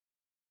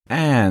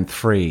And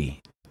 3,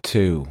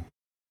 2.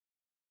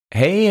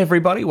 Hey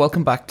everybody,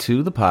 welcome back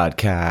to the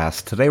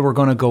podcast. Today we're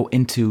going to go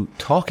into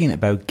talking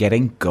about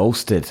getting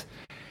ghosted.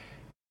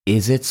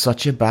 Is it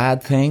such a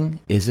bad thing?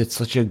 Is it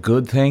such a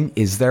good thing?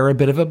 Is there a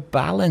bit of a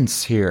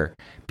balance here?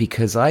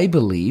 Because I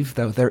believe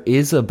that there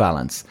is a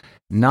balance.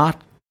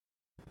 Not...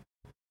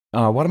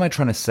 what am I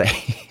trying to say?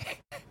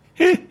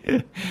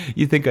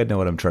 You think I know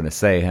what I'm trying to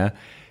say, huh?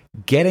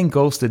 Getting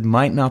ghosted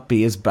might not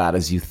be as bad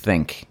as you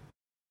think.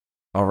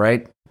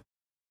 Alright?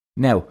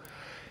 Now,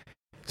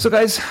 so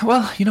guys,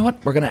 well, you know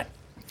what? We're gonna,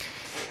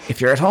 if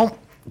you're at home,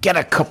 get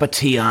a cup of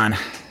tea on,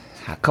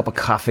 a cup of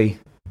coffee,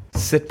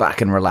 sit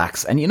back and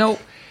relax. And you know,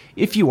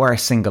 if you are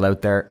single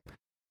out there,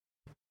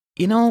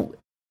 you know,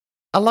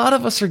 a lot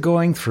of us are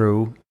going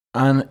through,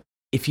 and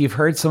if you've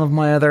heard some of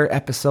my other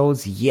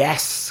episodes,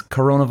 yes,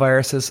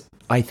 coronaviruses,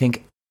 I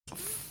think,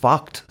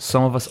 fucked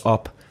some of us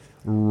up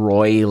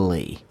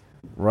royally,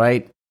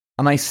 right?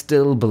 And I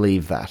still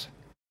believe that.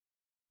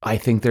 I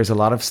think there's a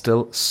lot of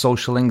still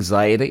social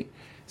anxiety.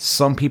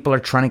 Some people are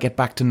trying to get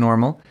back to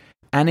normal.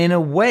 And in a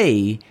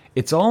way,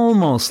 it's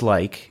almost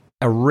like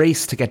a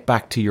race to get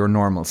back to your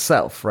normal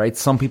self, right?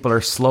 Some people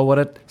are slow at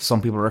it. Some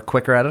people are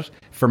quicker at it.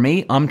 For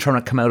me, I'm trying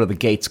to come out of the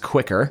gates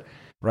quicker,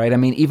 right? I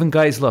mean, even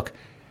guys, look,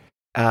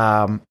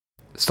 some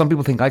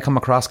people think I come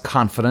across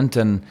confident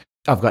and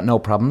I've got no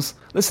problems.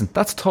 Listen,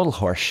 that's total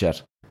horse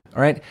shit.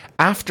 All right.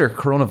 After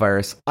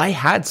coronavirus, I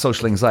had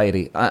social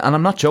anxiety, and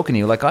I'm not joking to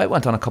you. Like, I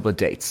went on a couple of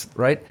dates,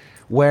 right,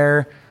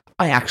 where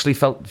I actually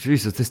felt,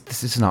 Jesus,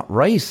 this is not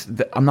right.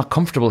 I'm not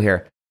comfortable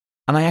here,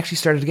 and I actually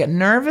started to get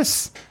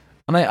nervous,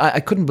 and I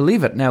couldn't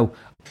believe it. Now,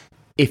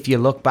 if you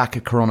look back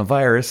at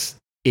coronavirus,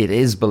 it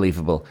is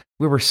believable.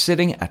 We were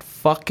sitting at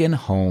fucking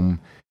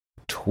home,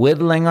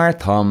 twiddling our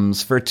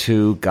thumbs for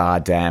 2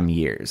 goddamn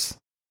years,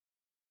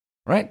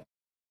 right?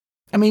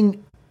 I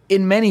mean,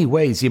 in many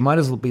ways, you might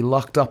as well be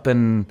locked up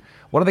in,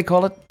 what do they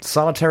call it?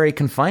 Solitary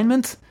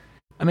confinement?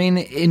 I mean,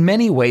 in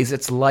many ways,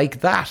 it's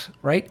like that,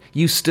 right?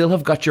 You still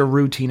have got your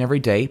routine every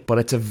day, but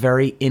it's a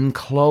very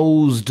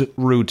enclosed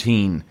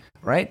routine,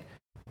 right?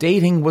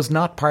 Dating was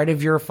not part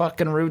of your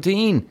fucking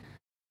routine,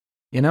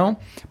 you know?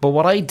 But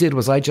what I did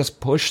was I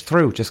just pushed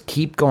through, just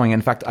keep going.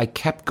 In fact, I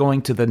kept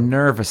going to the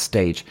nervous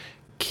stage.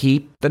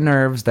 Keep the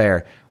nerves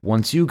there.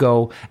 Once you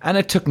go, and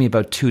it took me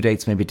about 2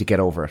 dates maybe to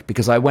get over it,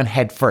 because I went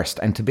head first.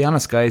 And to be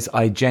honest, guys,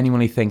 I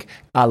genuinely think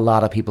a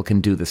lot of people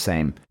can do the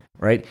same,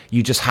 right?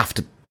 You just have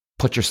to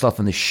put yourself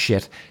in the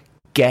shit,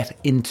 get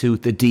into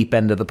the deep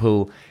end of the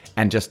pool,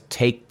 and just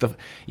take the,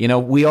 you know,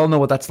 we all know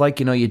what that's like.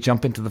 You know, you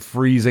jump into the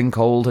freezing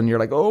cold and you're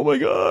like, oh my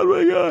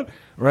God,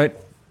 right?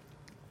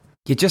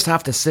 You just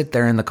have to sit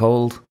there in the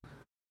cold.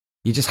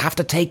 You just have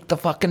to take the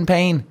fucking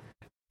pain.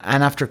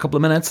 And after a couple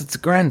of minutes, it's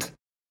grand,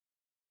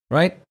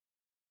 right?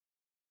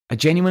 I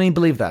genuinely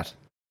believe that.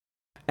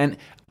 And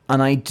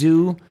I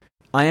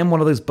am one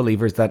of those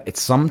believers that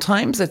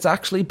sometimes it's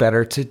actually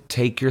better to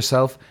take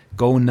yourself,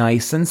 go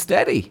nice and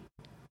steady,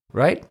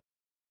 right?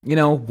 You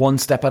know, one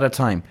step at a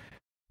time.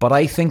 But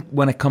I think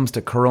when it comes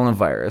to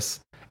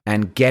coronavirus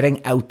and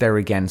getting out there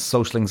again,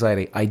 social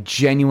anxiety, I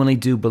genuinely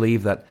do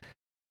believe that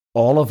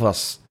all of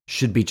us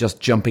should be just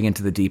jumping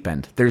into the deep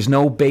end. There's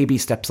no baby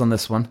steps on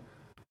this one,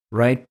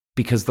 right?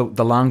 Because the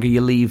longer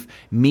you leave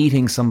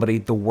meeting somebody,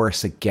 the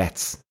worse it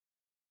gets.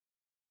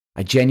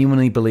 I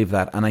genuinely believe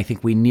that, and I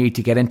think we need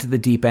to get into the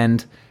deep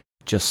end,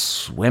 just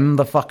swim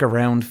the fuck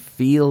around,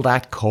 feel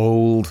that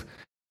cold,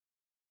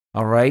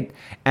 all right?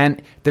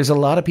 And there's a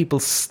lot of people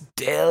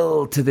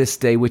still to this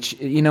day, which,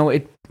 you know,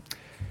 it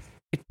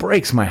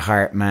breaks my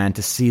heart, man,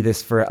 to see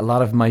this for a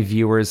lot of my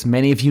viewers.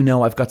 Many of you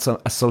know I've got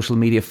a social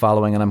media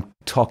following, and I'm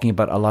talking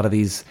about a lot of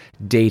these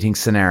dating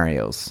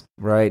scenarios,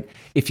 right?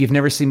 If you've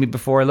never seen me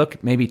before,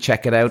 look, maybe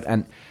check it out,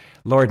 and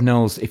Lord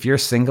knows, if you're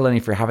single and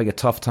if you're having a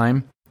tough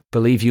time,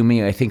 believe you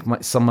me, I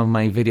think some of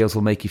my videos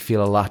will make you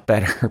feel a lot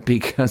better,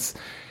 because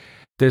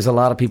there's a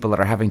lot of people that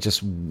are having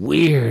just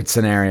weird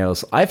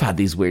scenarios. I've had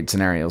these weird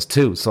scenarios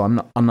too, so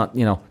I'm not,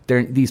 you know,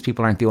 these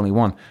people aren't the only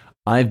one.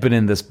 I've been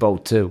in this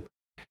boat too.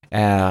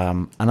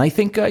 And I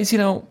think, guys, you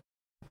know,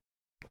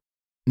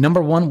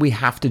 number one, we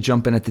have to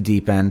jump in at the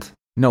deep end.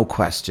 No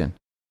question.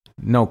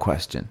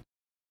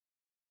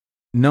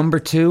 Number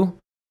two,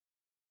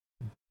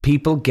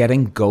 people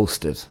getting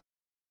ghosted.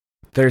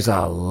 There's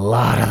a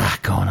lot of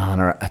that going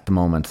on at the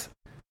moment.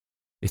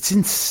 It's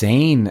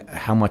insane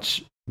how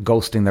much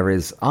ghosting there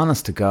is,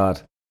 honest to God.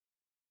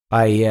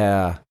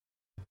 I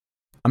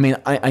mean,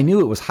 I knew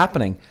it was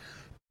happening.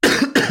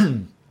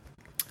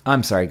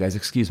 I'm sorry, guys,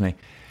 excuse me.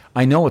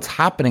 I know it's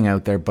happening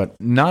out there, but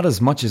not as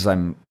much as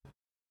I'm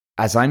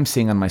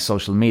seeing on my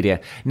social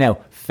media. Now,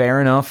 fair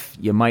enough,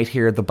 you might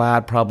hear the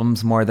bad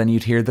problems more than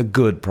you'd hear the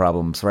good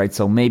problems, right?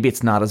 So maybe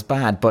it's not as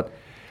bad, but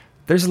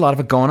there's a lot of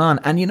it going on.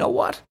 And you know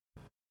what?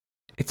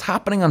 It's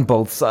happening on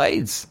both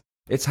sides.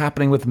 It's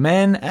happening with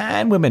men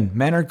and women.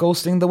 Men are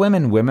ghosting the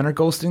women. Women are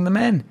ghosting the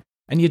men.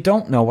 And you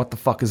don't know what the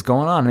fuck is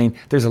going on. I mean,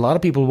 there's a lot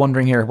of people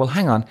wondering here, well,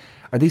 hang on.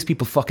 Are these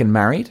people fucking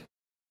married?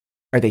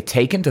 Are they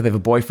taken? Do they have a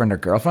boyfriend or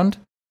girlfriend?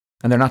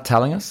 And they're not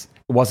telling us?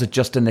 was it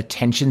just an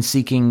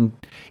attention-seeking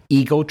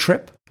ego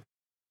trip?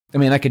 I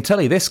mean, I can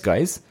tell you this,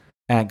 guys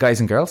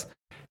and girls,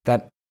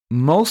 that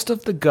most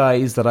of the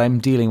guys that I'm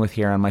dealing with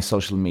here on my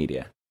social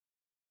media,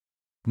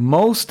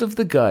 most of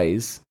the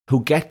guys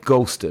who get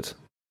ghosted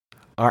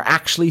are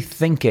actually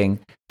thinking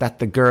that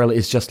the girl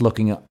is just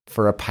looking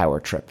for a power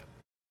trip.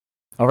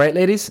 All right,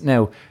 ladies?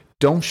 Now,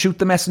 don't shoot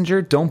the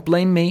messenger. Don't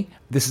blame me.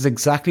 This is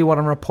exactly what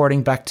I'm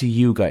reporting back to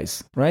you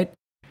guys, right?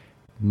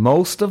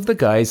 Most of the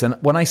guys, and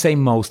when I say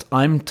most,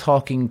 I'm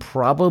talking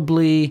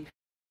probably,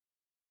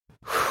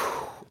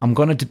 I'm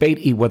going to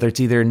debate whether it's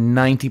either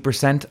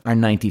 90% or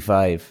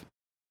 95%.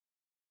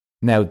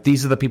 Now,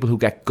 these are the people who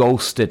get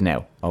ghosted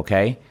now,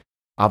 okay?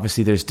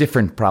 Obviously, there's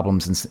different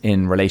problems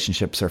in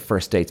relationships or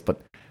first dates,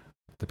 but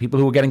the people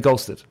who are getting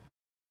ghosted,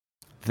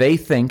 they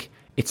think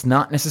it's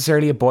not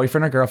necessarily a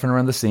boyfriend or girlfriend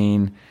around the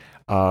scene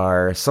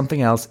or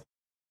something else.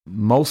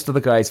 Most of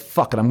the guys,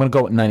 fuck it, I'm going to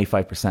go with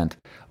 95%.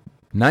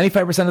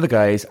 95% of the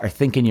guys are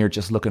thinking you're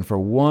just looking for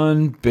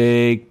one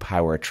big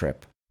power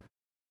trip,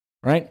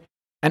 right?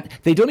 And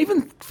they don't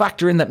even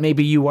factor in that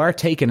maybe you are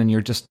taken and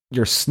you're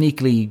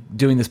sneakily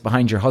doing this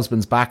behind your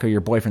husband's back or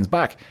your boyfriend's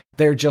back.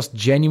 They're just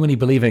genuinely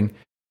believing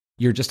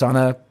you're just on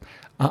a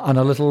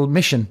little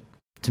mission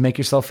to make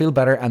yourself feel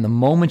better. And the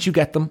moment you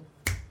get them,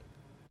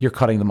 you're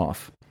cutting them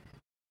off.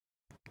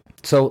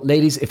 So,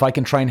 ladies, if I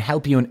can try and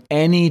help you in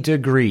any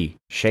degree,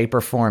 shape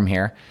or form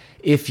here,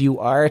 if you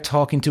are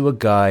talking to a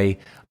guy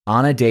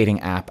on a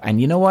dating app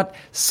and you know what?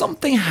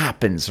 Something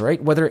happens,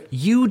 right? Whether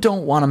you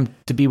don't want him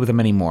to be with him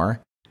anymore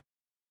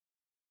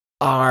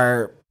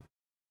or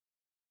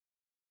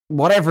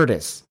whatever it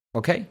is,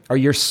 okay? Or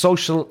you're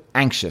social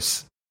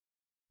anxious,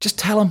 just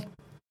tell him,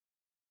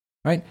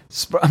 right?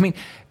 I mean,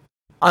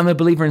 I'm a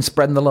believer in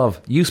spreading the love.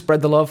 You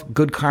spread the love,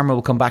 good karma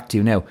will come back to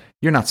you. Now,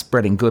 you're not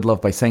spreading good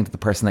love by saying to the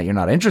person that you're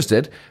not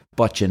interested,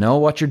 but you know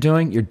what you're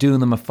doing? You're doing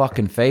them a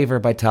fucking favor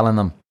by telling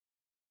them.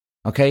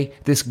 Okay?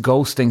 This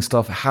ghosting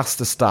stuff has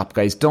to stop,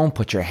 guys. Don't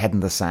put your head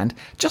in the sand.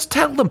 Just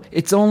tell them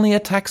it's only a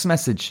text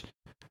message,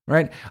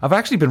 right? I've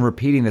actually been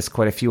repeating this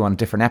quite a few on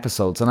different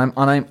episodes, and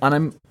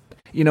I'm,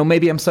 you know,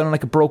 maybe I'm sounding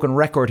like a broken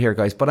record here,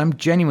 guys, but I'm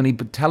genuinely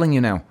telling you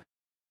now.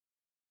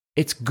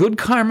 It's good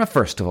karma,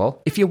 first of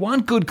all. If you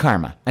want good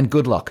karma and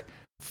good luck,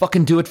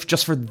 fucking do it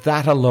just for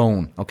that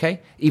alone, okay?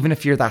 Even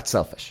if you're that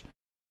selfish.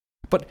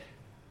 But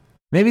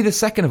maybe the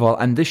second of all,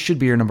 and this should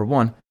be your number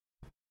one,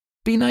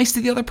 be nice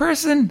to the other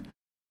person.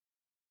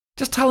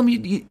 Just tell them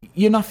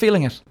you're not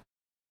feeling it.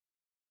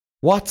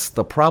 What's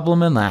the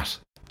problem in that?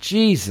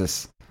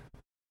 Jesus.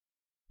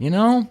 You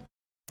know?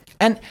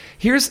 And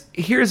here's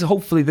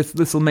hopefully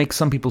this will make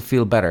some people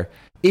feel better.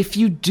 If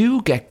you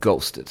do get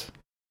ghosted,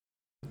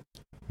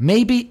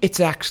 maybe it's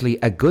actually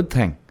a good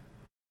thing.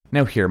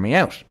 Now, hear me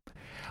out.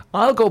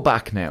 I'll go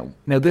back now.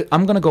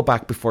 I'm going to go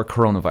back before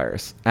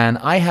coronavirus. And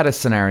I had a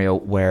scenario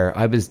where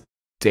I was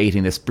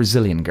dating this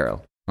Brazilian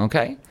girl,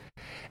 okay?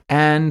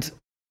 And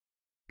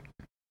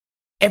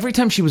every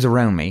time she was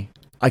around me,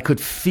 I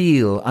could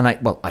feel, and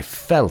I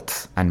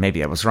felt, and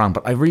maybe I was wrong,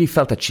 but I really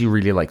felt that she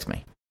really liked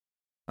me,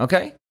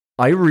 okay?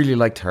 I really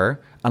liked her,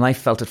 and I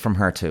felt it from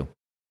her too.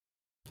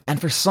 And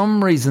for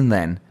some reason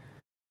then,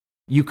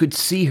 you could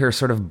see her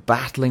sort of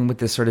battling with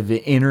this sort of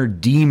inner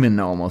demon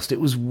almost.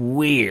 It was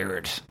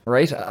weird,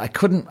 right? I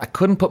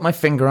couldn't put my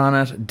finger on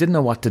it, didn't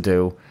know what to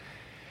do.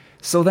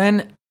 So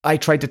then I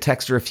tried to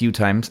text her a few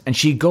times and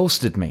she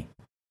ghosted me,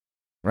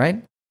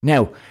 right?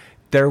 Now,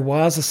 there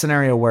was a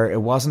scenario where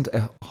it wasn't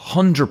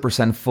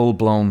 100%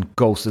 full-blown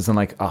ghost, as in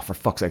like, oh, for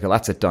fuck's sake, well,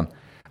 that's it, done.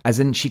 As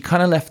in, she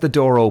kind of left the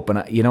door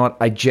open. You know what?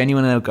 I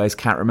genuinely, guys,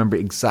 can't remember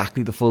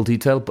exactly the full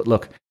detail, but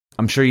look,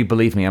 I'm sure you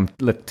believe me. I'm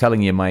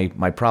telling you my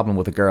problem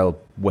with a girl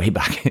way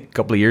back a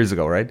couple of years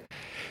ago, right?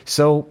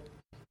 So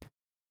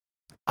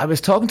I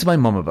was talking to my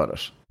mum about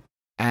it.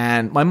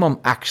 And my mum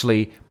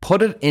actually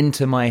put it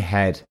into my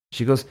head.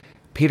 She goes,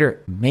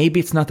 Peter, maybe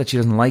it's not that she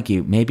doesn't like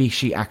you. Maybe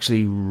she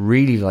actually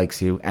really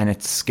likes you and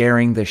it's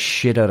scaring the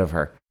shit out of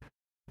her.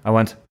 I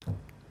went,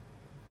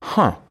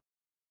 huh.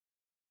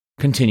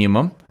 Continue,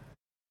 Mum.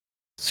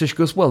 So she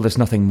goes, well, there's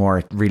nothing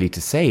more really to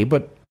say,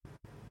 but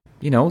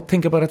you know,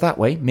 think about it that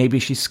way. Maybe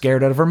she's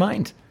scared out of her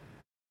mind.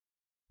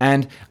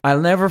 And I'll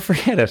never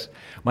forget it.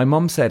 My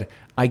mum said,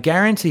 I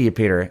guarantee you,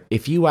 Peter,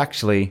 if you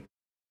actually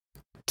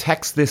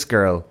text this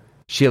girl,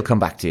 she'll come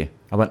back to you.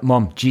 I went,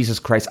 Mum, Jesus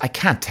Christ, I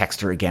can't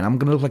text her again. I'm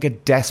going to look like a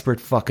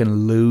desperate fucking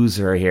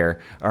loser here.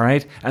 All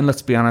right? And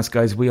let's be honest,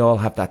 guys, we all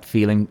have that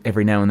feeling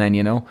every now and then,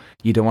 you know?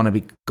 You don't want to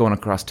be going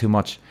across too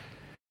much.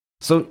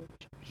 So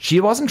she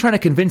wasn't trying to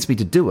convince me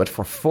to do it,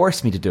 or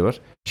force me to do it.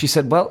 She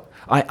said, well,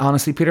 I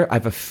honestly, Peter, I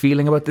have a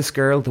feeling about this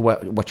girl,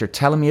 what you're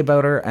telling me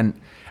about her. And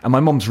my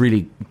mum's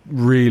really,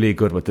 really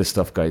good with this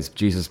stuff, guys.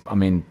 Jesus, I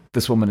mean,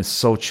 this woman is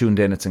so tuned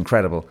in. It's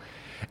incredible.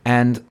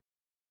 And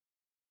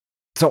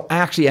so I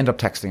actually end up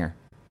texting her.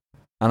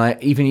 And I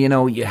even, you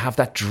know, you have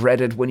that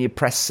dreaded when you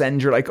press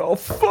send, you're like, oh,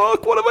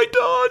 fuck, what have I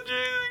done?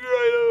 Jesus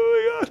Christ,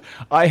 oh my God.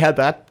 I had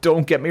that.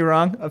 Don't get me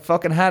wrong. I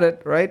fucking had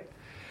it, right?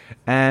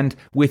 And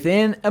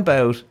within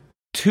about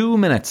 2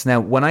 minutes. Now,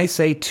 when I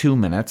say 2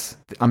 minutes,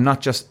 I'm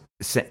not just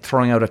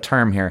throwing out a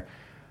term here.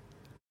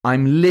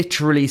 I'm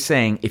literally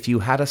saying if you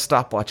had a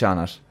stopwatch on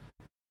it,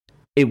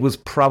 it was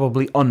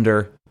probably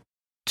under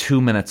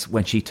 2 minutes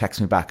when she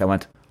texted me back. I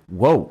went,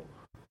 whoa,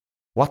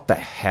 what the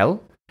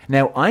hell?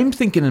 Now, I'm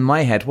thinking in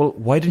my head, well,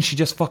 why didn't she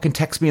just fucking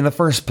text me in the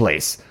first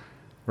place?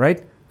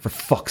 Right? For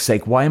fuck's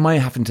sake, why am I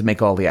having to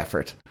make all the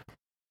effort?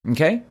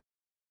 Okay?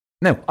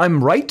 Now,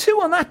 I'm right too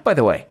on that, by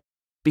the way.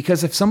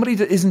 Because if somebody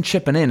isn't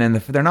chipping in and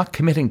if they're not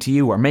committing to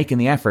you or making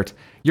the effort,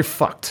 you're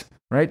fucked,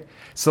 right?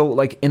 So,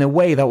 like, in a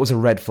way, that was a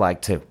red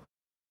flag too.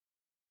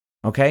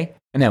 Okay?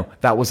 And now,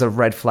 that was a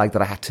red flag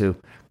that I had to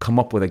come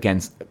up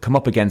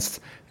against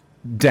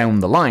down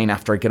the line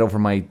after I get over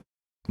my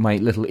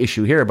little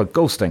issue here about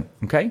ghosting,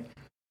 okay?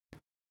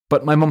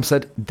 But my mum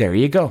said, there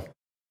you go.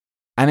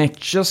 And it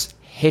just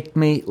hit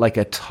me like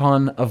a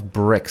ton of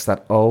bricks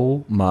that,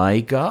 oh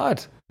my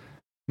God.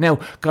 Now,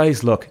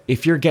 guys, look,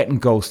 if you're getting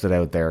ghosted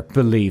out there,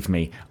 believe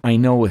me, I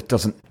know it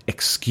doesn't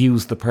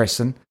excuse the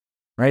person,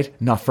 right?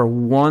 Not for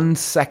 1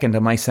 second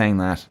am I saying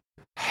that.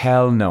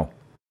 Hell no.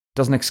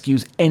 Doesn't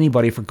excuse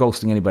anybody for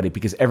ghosting anybody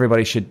because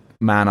everybody should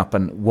man up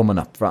and woman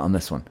up on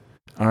this one.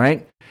 All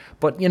right?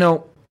 But, you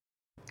know,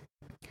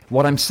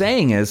 what I'm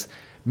saying is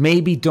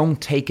maybe don't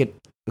take it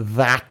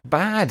that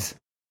bad.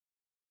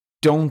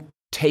 Don't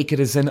take it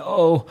as in,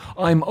 oh,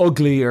 I'm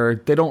ugly or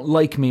they don't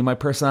like me, my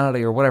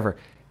personality or whatever.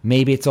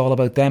 Maybe it's all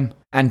about them.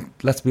 And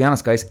let's be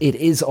honest, guys, it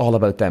is all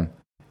about them.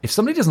 If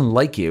somebody doesn't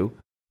like you,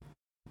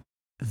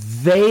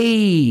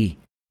 they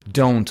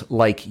don't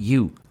like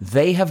you.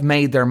 They have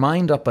made their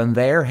mind up in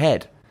their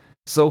head.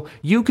 So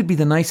you could be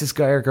the nicest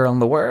guy or girl in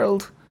the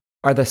world,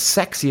 or the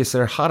sexiest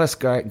or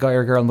hottest guy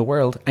or girl in the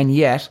world, and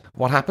yet,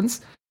 what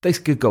happens? They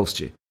could ghost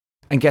you.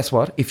 And guess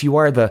what? If you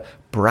are the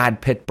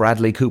Brad Pitt,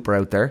 Bradley Cooper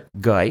out there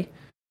guy,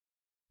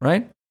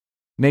 right?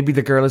 Maybe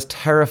the girl is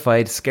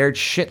terrified, scared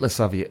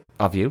shitless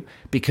of you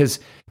because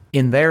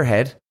in their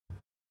head,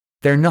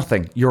 they're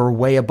nothing. You're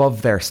way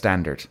above their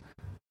standard.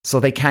 So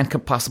they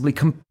can't possibly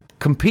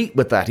compete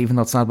with that, even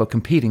though it's not about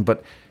competing.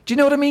 But do you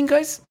know what I mean,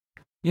 guys?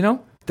 You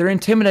know, they're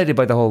intimidated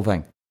by the whole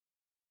thing.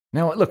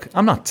 Now, look,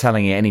 I'm not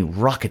telling you any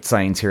rocket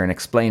science here and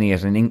explaining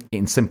it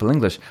in simple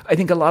English. I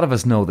think a lot of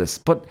us know this,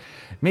 but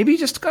maybe you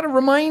just got to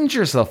remind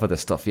yourself of this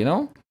stuff, you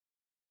know?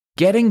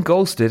 Getting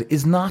ghosted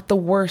is not the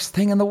worst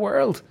thing in the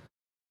world.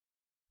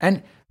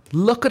 And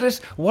look at it.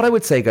 What I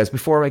would say, guys,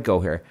 before I go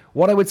here,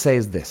 what I would say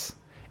is this.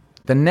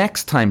 The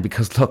next time,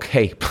 because look,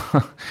 hey,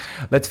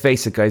 let's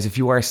face it, guys, if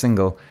you are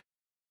single,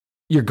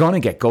 you're going to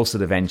get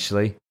ghosted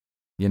eventually,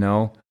 you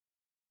know?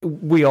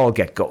 We all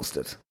get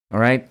ghosted, all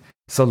right?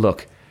 So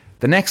look,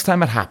 the next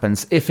time it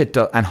happens, if it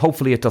does, and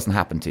hopefully it doesn't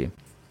happen to you,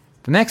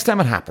 the next time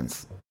it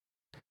happens,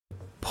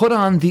 put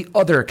on the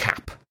other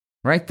cap,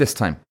 right, this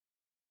time.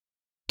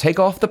 Take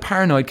off the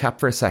paranoid cap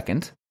for a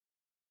second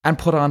and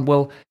put on,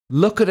 well,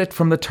 look at it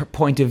from the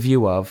point of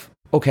view of,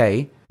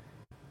 okay,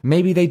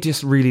 maybe they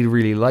just really,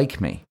 really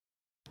like me.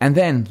 And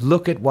then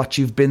look at what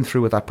you've been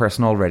through with that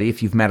person already,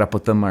 if you've met up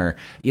with them or,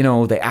 you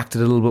know, they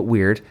acted a little bit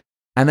weird.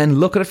 And then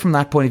look at it from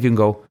that point of view and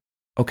go,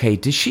 okay,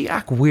 did she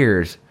act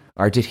weird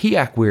or did he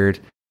act weird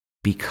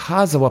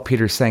because of what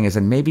Peter's saying is,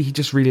 and maybe he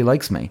just really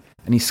likes me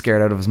and he's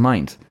scared out of his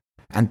mind.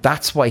 And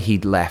that's why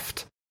he'd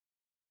left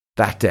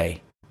that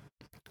day.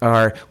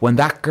 Or when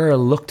that girl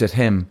looked at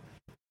him,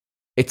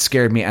 it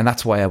scared me and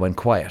that's why I went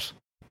quiet.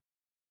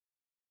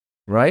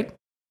 Right?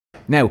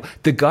 Now,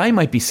 the guy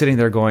might be sitting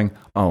there going,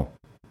 oh,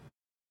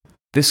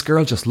 this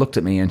girl just looked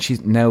at me and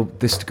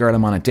this girl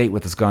I'm on a date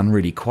with has gone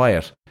really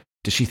quiet.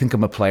 Does she think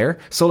I'm a player?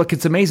 So look,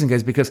 it's amazing,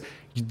 guys, because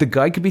the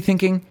guy could be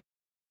thinking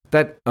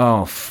that,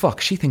 oh,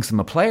 fuck, she thinks I'm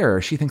a player,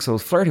 or she thinks I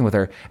was flirting with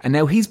her. And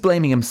now he's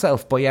blaming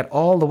himself, but yet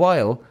all the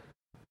while,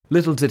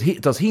 little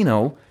does he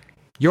know,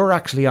 you're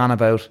actually on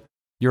about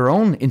your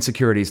own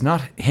insecurities,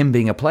 not him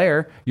being a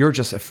player. You're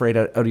just afraid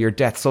out of your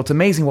depth. So it's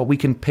amazing what we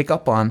can pick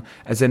up on,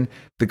 as in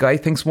the guy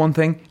thinks one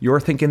thing, you're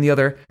thinking the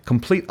other,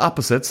 complete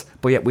opposites,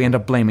 but yet we end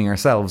up blaming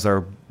ourselves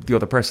or the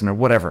other person or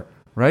whatever,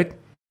 right?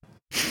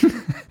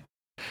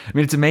 I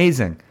mean, it's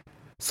amazing.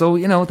 So,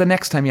 you know, the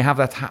next time you have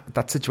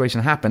that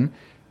situation happen,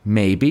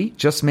 maybe,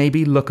 just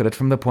maybe, look at it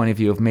from the point of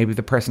view of maybe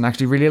the person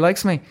actually really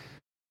likes me.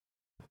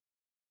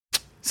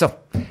 So,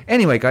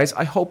 anyway, guys,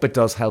 I hope it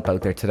does help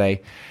out there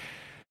today.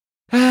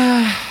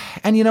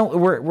 And you know,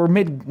 we're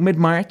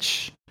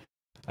mid-March.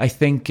 I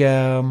think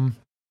the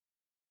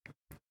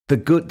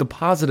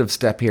positive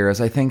step here is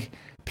I think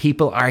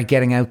people are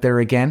getting out there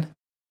again,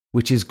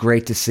 which is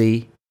great to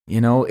see.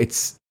 You know,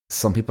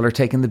 some people are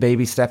taking the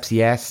baby steps,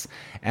 yes.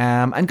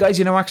 And guys,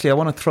 you know, actually, I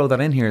want to throw that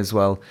in here as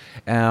well.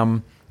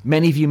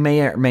 Many of you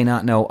may or may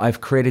not know I've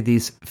created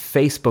these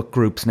Facebook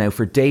groups now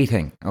for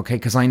dating, okay?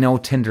 Because I know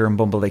Tinder and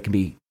Bumble, they can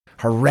be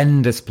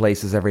horrendous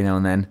places every now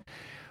and then.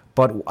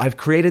 But I've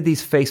created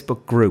these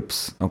Facebook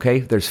groups, okay?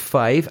 There's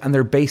 5, and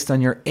they're based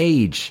on your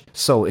age.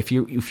 So if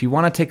you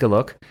want to take a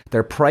look,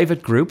 they're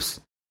private groups,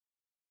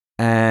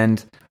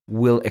 and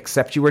will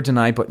accept you or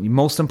deny. But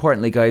most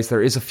importantly, guys,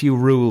 there is a few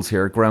rules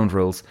here, ground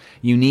rules.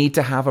 You need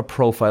to have a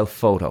profile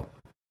photo.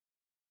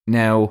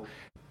 Now,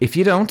 if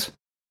you don't,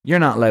 you're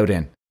not allowed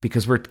in.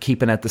 because we're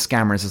keeping out the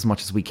scammers as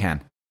much as we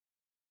can.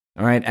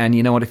 All right, and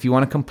you know what? If you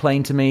want to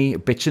complain to me,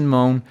 bitch and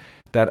moan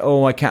that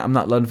I'm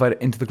not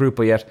invited into the group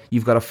yet.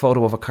 You've got a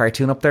photo of a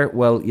cartoon up there.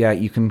 Well, yeah,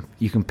 you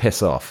can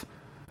piss off,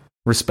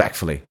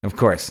 respectfully, of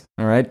course.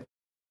 All right.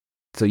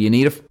 So you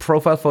need a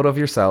profile photo of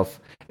yourself.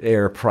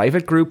 They're a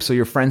private group, so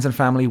your friends and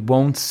family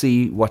won't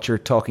see what you're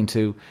talking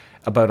to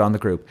about on the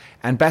group.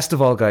 And best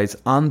of all, guys,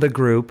 on the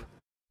group,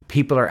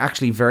 people are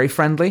actually very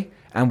friendly.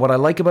 And what I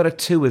like about it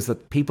too is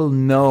that people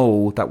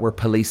know that we're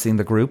policing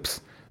the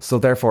groups. So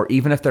therefore,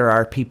 even if there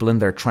are people in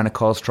there trying to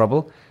cause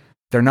trouble,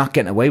 they're not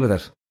getting away with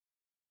it.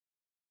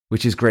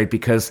 Which is great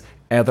because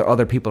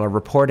other people are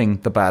reporting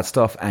the bad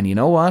stuff. And you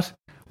know what?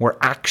 We're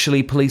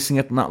actually policing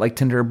it, not like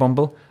Tinder or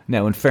Bumble.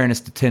 Now, in fairness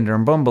to Tinder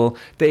and Bumble,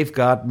 they've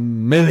got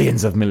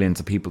millions of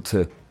people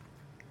to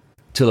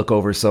look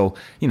over. So,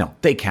 you know,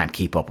 they can't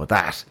keep up with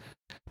that.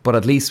 But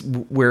at least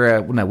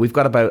we've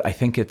got about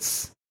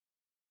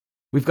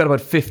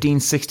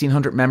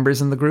 1,500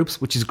 members in the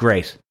groups, which is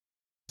great.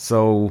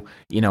 So,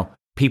 you know,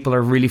 people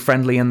are really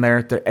friendly in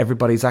there.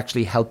 Everybody's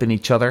actually helping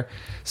each other.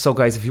 So,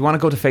 guys, if you want to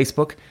go to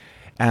Facebook,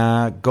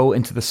 go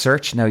into the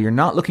search. Now, you're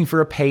not looking for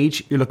a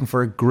page. You're looking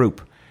for a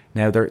group.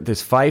 Now,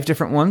 there's 5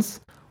 different ones.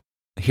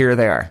 Here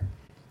they are.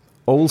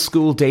 Old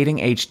school dating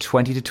age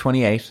 20 to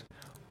 28.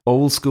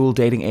 Old school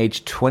dating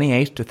age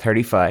 28 to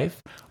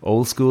 35.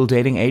 Old school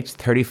dating age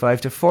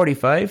 35 to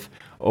 45.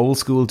 Old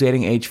school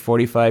dating age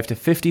 45 to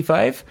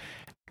 55.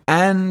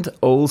 And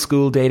old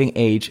school dating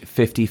age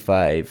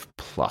 55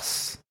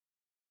 plus.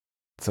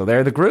 So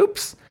they're the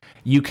groups.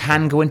 You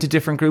can go into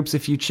different groups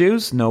if you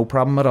choose. No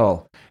problem at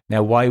all.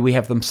 Now, why we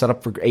have them set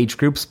up for age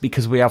groups?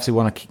 Because we obviously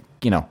want to,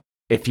 you know,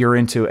 if you're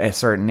into a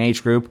certain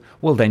age group,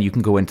 well, then you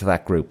can go into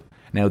that group.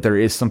 Now, there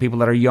is some people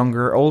that are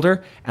younger or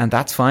older, and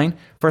that's fine.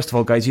 First of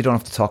all, guys, you don't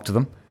have to talk to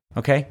them,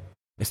 okay?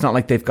 It's not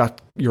like they've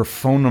got your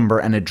phone number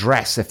and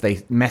address if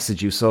they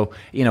message you. So,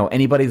 you know,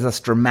 anybody that's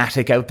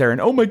dramatic out there and,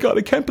 oh my God,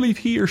 I can't believe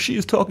he or she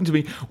is talking to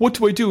me. What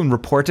do I do? And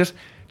report it.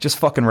 Just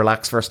fucking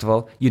relax, first of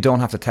all. You don't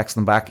have to text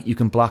them back. You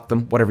can block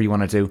them, whatever you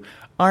want to do.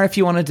 Or if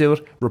you want to do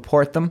it,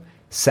 report them.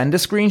 Send a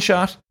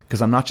screenshot,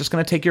 because I'm not just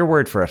going to take your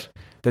word for it.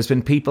 There's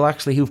been people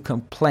actually who've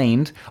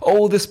complained,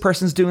 oh, this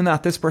person's doing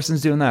that, this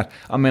person's doing that.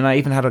 I mean, I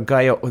even had a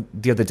guy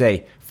the other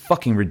day,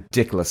 fucking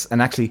ridiculous,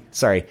 and actually,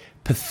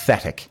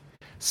 pathetic.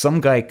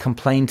 Some guy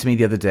complained to me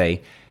the other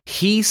day.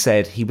 He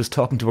said he was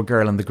talking to a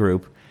girl in the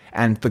group,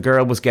 and the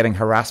girl was getting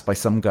harassed by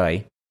some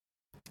guy.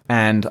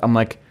 And I'm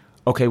like,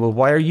 okay, well,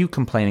 why are you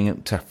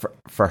complaining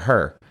for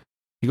her?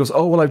 He goes,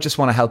 oh, well, I just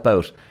want to help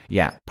out.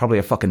 Yeah, probably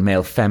a fucking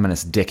male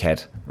feminist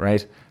dickhead,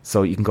 right?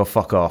 So you can go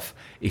fuck off.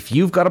 If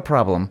you've got a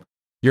problem,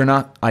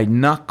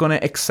 I'm not going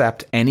to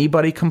accept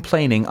anybody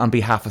complaining on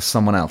behalf of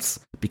someone else,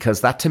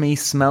 because that to me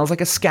smells like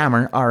a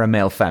scammer or a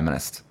male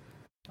feminist.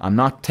 I'm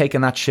not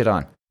taking that shit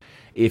on.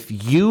 If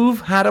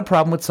you've had a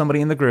problem with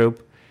somebody in the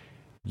group,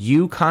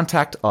 you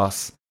contact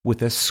us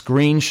with a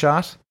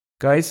screenshot,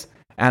 guys.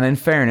 And in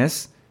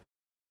fairness,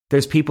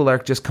 there's people that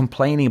are just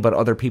complaining about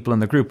other people in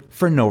the group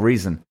for no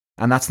reason.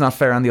 And that's not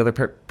fair on the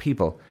other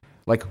people.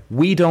 Like,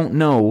 we don't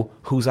know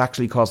who's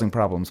actually causing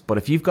problems. But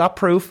if you've got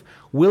proof,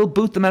 we'll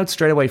boot them out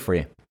straight away for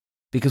you.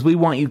 Because we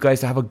want you guys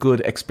to have a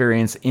good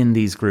experience in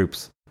these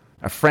groups.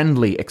 A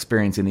friendly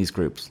experience in these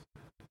groups.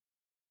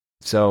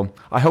 So,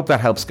 I hope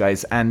that helps,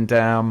 guys. And,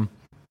 jump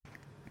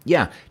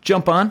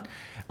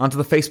onto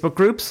the Facebook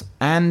groups.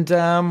 And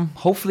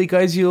hopefully,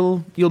 guys,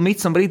 you'll meet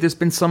somebody. There's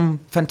been some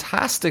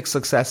fantastic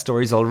success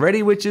stories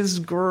already, which is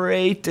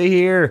great to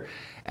hear.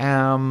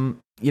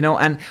 You know,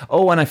 and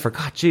I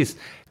forgot, geez.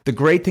 The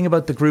great thing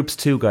about the groups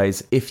too,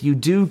 guys, if you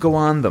do go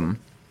on them,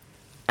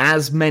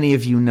 as many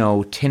of you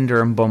know,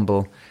 Tinder and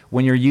Bumble,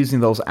 when you're using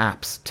those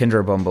apps,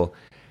 Tinder or Bumble,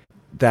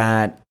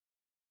 that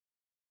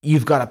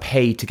you've got to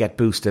pay to get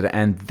boosted,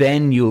 and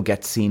then you'll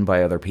get seen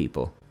by other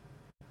people.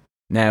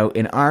 Now,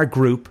 in our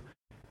group,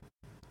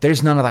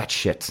 there's none of that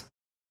shit.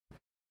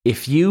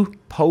 If you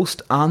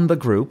post on the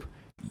group,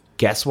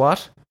 guess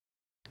what?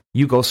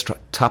 You go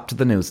top of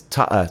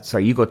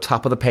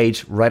the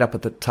page, right up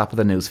at the top of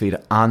the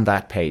newsfeed on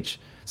that page.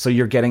 So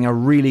you're getting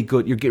really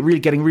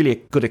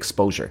good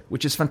exposure,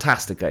 which is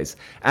fantastic, guys.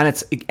 And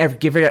it's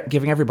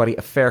giving everybody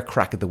a fair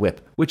crack at the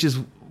whip, which is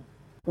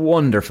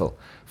wonderful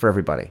for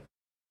everybody.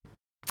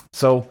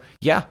 So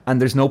yeah, and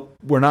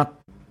we're not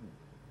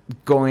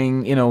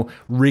going,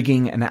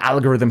 rigging an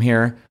algorithm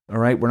here. All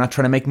right, we're not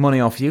trying to make money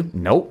off you.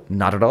 Nope,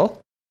 not at all.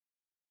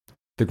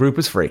 The group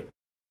is free.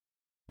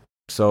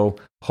 So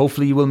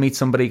hopefully you will meet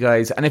somebody,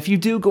 guys. And if you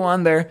do go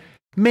on there,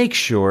 make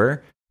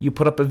sure you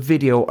put up a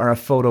video or a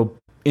photo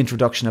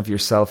introduction of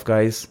yourself,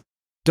 guys.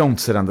 Don't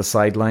sit on the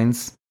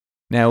sidelines.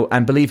 Now,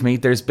 and believe me,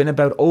 there's been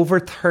about over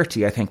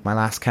 30, I think my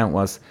last count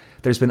was,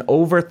 there's been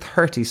over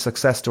 30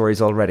 success stories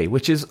already,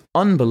 which is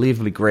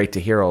unbelievably great to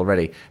hear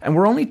already. And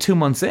we're only 2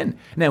 months in.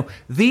 Now,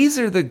 these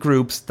are the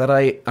groups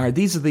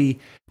these are the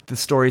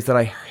stories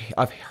that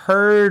I've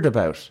heard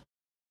about.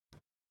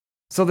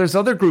 So there's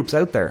other groups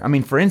out there. I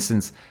mean, for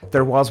instance,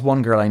 there was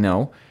one girl I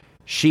know.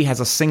 She has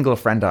a single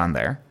friend on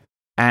there.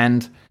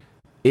 And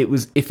it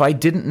was, if I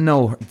didn't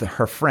know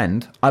her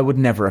friend, I would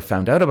never have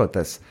found out about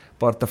this.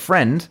 But the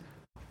friend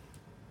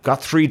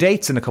got 3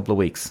 dates in a couple of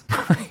weeks.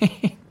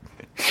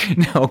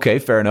 Okay,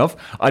 fair enough.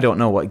 I don't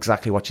know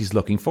exactly what she's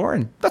looking for,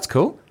 and that's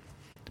cool.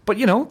 But,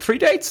 3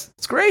 dates.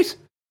 It's great.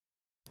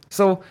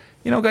 So,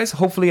 guys,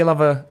 hopefully you'll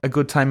have a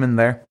good time in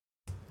there.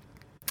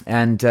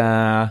 And,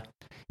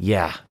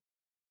 yeah.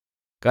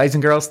 Guys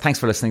and girls, thanks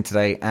for listening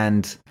today,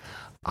 and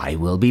I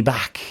will be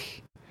back.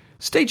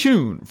 Stay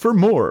tuned for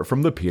more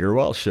from The Peter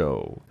Walsh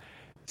Show.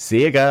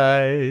 See you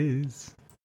guys.